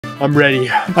I'm ready.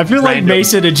 I feel like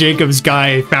Mason and Jacob's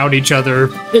guy found each other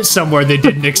somewhere they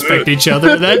didn't expect each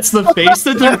other. That's the face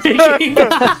that they're making.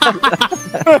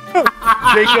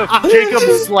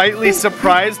 Jacob's slightly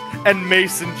surprised, and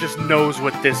Mason just knows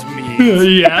what this means.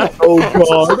 Yeah. Oh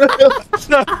god.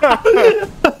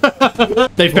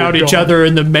 They found each other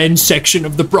in the men's section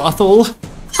of the brothel.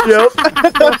 Yep.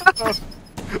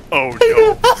 Oh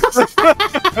no.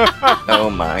 Oh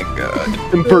my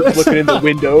god. And Bert's looking in the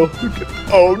window.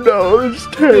 Oh no, it's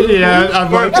terrible. Yeah, I'm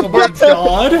like, oh my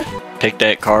god. Take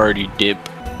that card, you dip.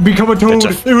 Become a toad.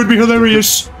 It would be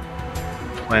hilarious.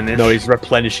 No, he's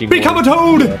replenishing. Become a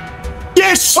toad. Yeah.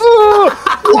 Yes. Oh.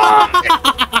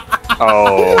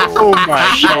 Oh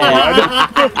my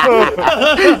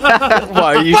god.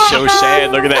 Why are you so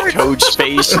sad? Look at that toad's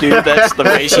face, dude. That's the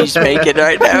face he's making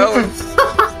right now.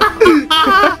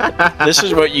 This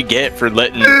is what you get for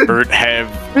letting Bert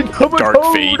have dark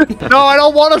fate. No, I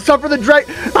don't want to suffer the drag.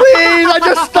 Please, I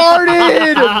just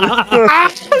started.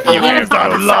 You have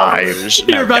no lives.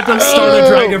 You're about to start a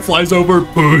dragon flies over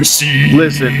pussy.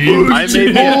 Listen, I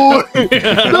may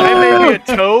be a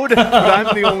toad, but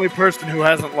I'm the only person who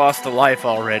hasn't lost a life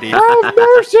already. Have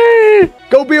mercy!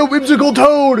 Go be a whimsical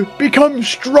toad. Become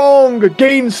strong.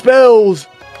 Gain spells.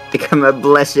 Become a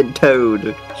blessed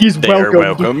toad. He's They're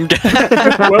welcomed.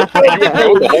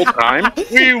 The whole time.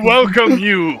 We welcome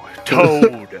you,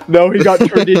 Toad. No, he got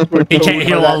turned into a toad. He can't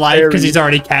heal all life because he's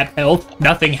already cap health.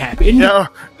 Nothing happened. No,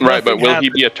 Right, but will he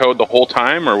be a toad the whole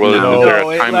time, or will is there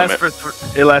a time limit?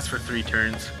 It lasts for 3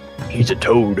 turns. He's a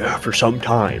toad for some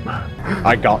time.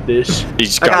 I got this.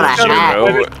 He's got a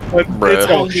zero.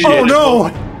 Bruh. Oh no!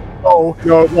 Oh,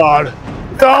 no, God.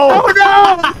 No! Oh,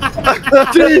 no!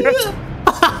 Jeez.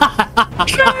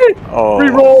 Oh.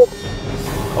 Reroll.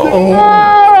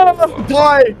 Oh.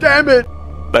 Die! Damn it!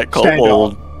 That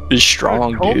kobold is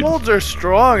strong, dude. Kobolds are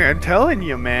strong, I'm telling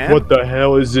you, man. What the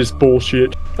hell is this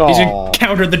bullshit? He's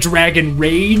encountered the dragon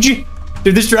rage.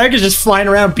 Dude, this dragon's just flying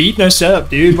around beating us up,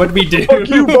 dude. What did we do? Fuck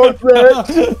you, both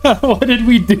rats. What did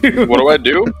we do? What do I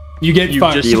do? You get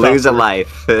fucked. You lose a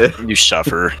life. You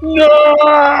suffer. No!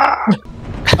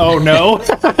 Oh no.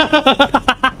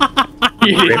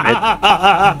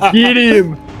 Get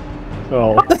him!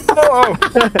 Oh.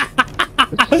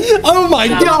 Oh my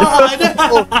god!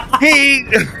 He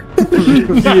is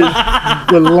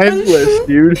relentless,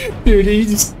 dude. Dude,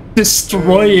 he's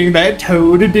destroying that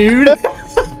toad, dude.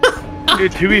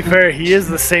 Dude, to be fair, he is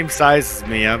the same size as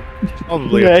me. I'm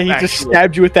probably Yeah, he just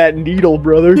stabbed you with that needle,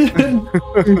 brother.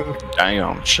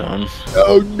 Damn, son.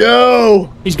 Oh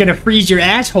no! He's gonna freeze your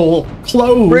asshole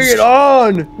closed. Bring it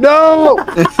on! No!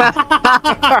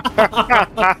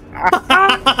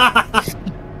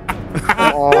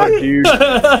 Oh, dude.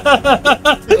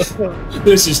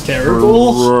 This is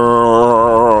terrible.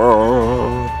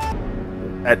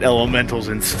 That elemental's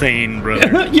insane,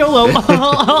 brother. YOLO.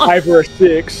 5 or a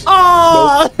 6.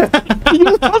 Oh.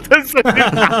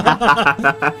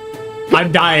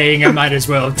 I'm dying. I might as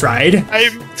well have tried.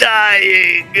 I'm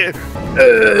dying.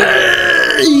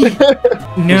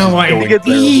 No, I'm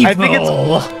evil. I think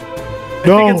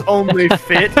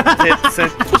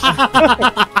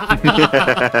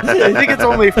it's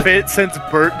only fit since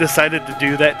Bert decided to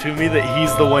do that to me that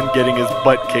he's the one getting his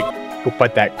butt kicked. Go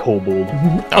fight that kobold.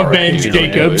 Avenge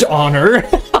Jacob's honor.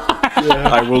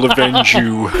 I will avenge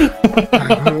you.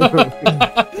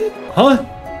 Huh?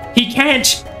 He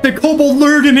can't. The kobold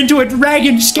lured him into a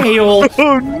dragon scale.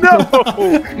 Oh no!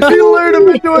 He lured him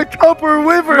into a copper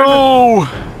wyvern. No!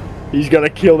 He's gonna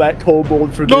kill that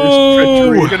kobold for this We're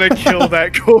treachery. gonna kill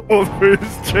that kobold for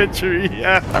his treachery.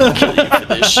 Yeah. I'll kill you for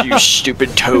this, you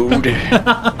stupid toad.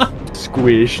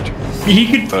 Squished. He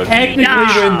could Fuck technically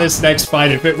me. win this next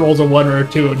fight if it rolls a 1 or a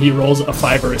 2 and he rolls a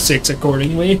 5 or a 6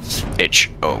 accordingly. It's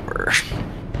over.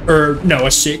 Or, no,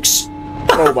 a 6.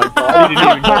 Oh my god, he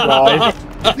didn't even try.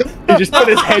 He just put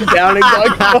his head down and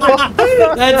got gone.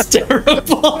 That's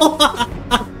terrible.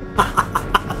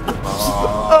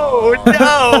 Oh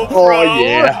no! Bro. Oh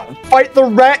yeah. Fight the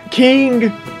Rat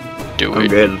King! Do I'm it,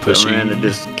 good. pussy. I'm gonna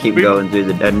just keep going through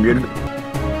the dungeon.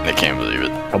 I can't believe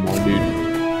it. Come on, dude.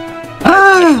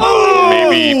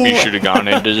 Maybe we should have gone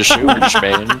into the sewers,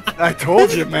 man. I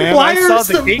told you, man. Why I saw are, the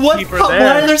some, gatekeeper why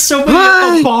there. are there so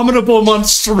many abominable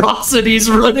monstrosities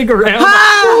running around?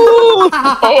 Oh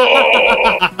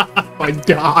My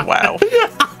god. wow.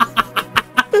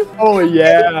 Oh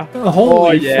yeah.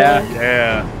 Holy yeah.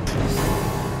 Yeah.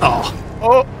 Oh.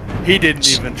 Oh, he didn't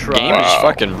even try. Game is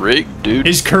fucking rigged, dude.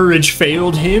 His courage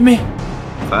failed him.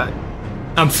 Fuck.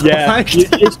 I'm Yeah, fucked.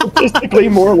 it's statistically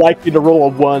more likely to roll a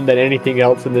 1 than anything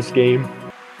else in this game.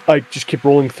 I just keep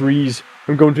rolling 3s.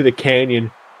 I'm going to the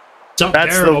canyon. Something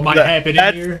terrible might happen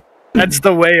here. That's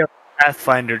the way of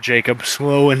Pathfinder, Jacob.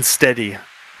 Slow and steady.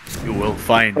 You will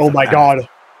find. Oh the my path. god.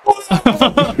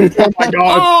 Oh my god.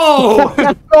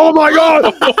 Oh! Oh my god.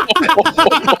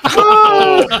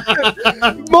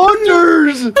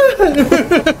 Monsters!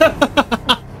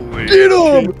 Get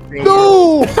him!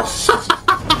 No!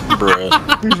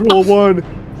 Bruh. Please roll one.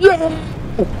 Yeah!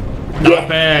 Not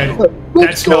bad.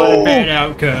 That's not a bad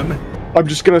outcome. I'm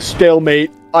just gonna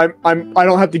stalemate. I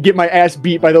don't have to get my ass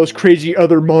beat by those crazy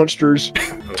other monsters.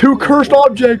 2 cursed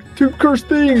objects, 2 cursed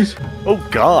things. Oh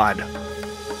god.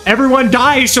 Everyone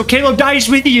dies, so Caleb dies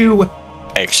with you.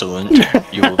 Excellent.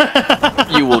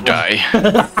 You will die.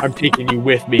 I'm taking you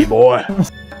with me, boy.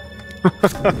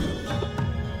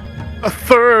 A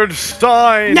third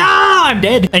sign. Nah, I'm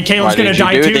dead. And Caleb's Why gonna did you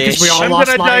die do too because this? we all I'm lost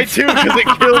gonna die life. too because it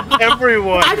killed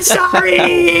everyone. I'm sorry.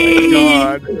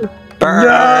 God. Burn.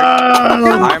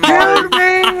 I'm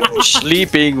already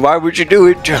sleeping. Why would you do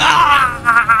it?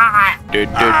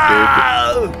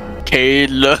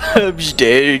 Caleb's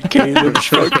dead. Caleb's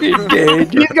fucking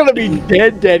dead. He's gonna be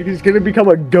dead. He's gonna become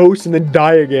a ghost and then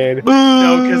die again.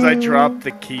 No, because I dropped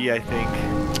the key, I think.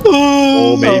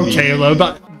 Oh, maybe. Oh,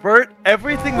 Caleb. Bert,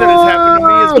 everything that has happened to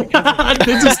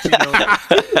me is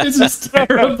because This is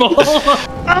terrible.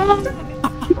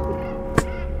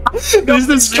 This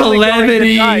is really going to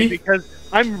calamity. die because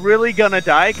I'm really gonna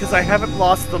die because I haven't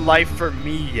lost the life for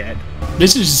me yet.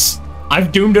 This is.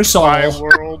 I've doomed us all. My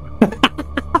world.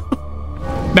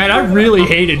 Man, I really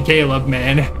hated Caleb,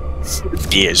 man.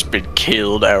 He has been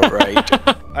killed outright.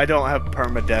 I don't have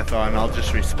permadeath on. I'll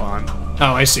just respawn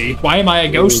Oh, I see. Why am I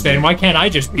a ghost then? Why can't I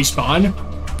just respawn?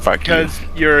 Fuck you. because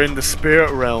you're in the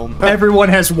spirit realm. Everyone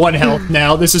has 1 health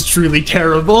now. This is truly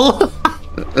terrible.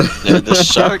 Yeah, this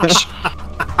sucks.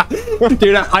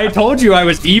 Dude, I told you I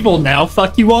was evil now.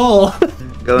 Fuck you all.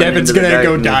 Going Devin's into the gonna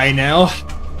go darkness. die now.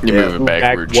 You're Yeah, moving back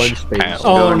backwards. one space. Pal.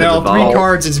 Oh Going to no, the 3 vault.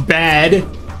 cards is bad.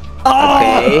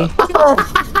 Okay.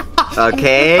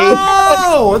 Okay.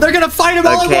 Oh, they're gonna fight him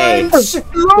all Okay. at once. The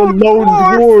lone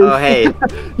Oh, dwarf. hey.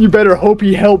 You better hope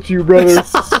he helps you, brother.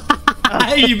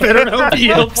 You better hope he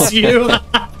helps you.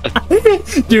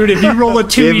 Dude, if you roll a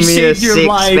 2, Give you me a save your 6,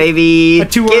 life. baby. A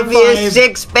 2 or Give a me a 5.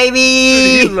 6,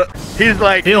 baby. He's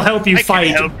like, He'll help you I fight,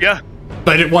 can help ya.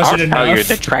 but it wasn't I'll tell you enough.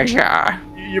 the treasure.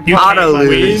 You You Auto can't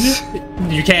lose.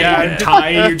 win. You can't Yeah. even tie.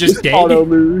 You're just dead. Auto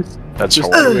lose. That's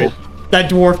horrible. That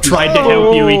dwarf tried to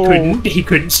help you. He couldn't. He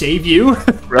couldn't save you.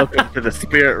 Welcome to the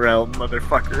spirit realm,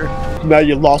 motherfucker. Now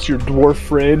you lost your dwarf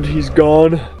friend. He's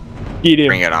gone. Eat him.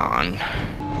 Bring it on.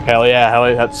 Hell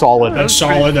yeah, that's solid. That's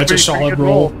solid. That's a Pretty solid good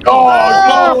roll.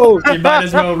 Oh, You might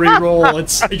as well re-roll.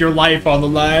 It's your life on the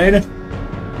line.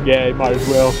 yeah, you might as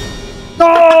well.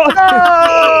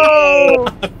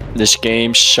 This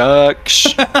game sucks.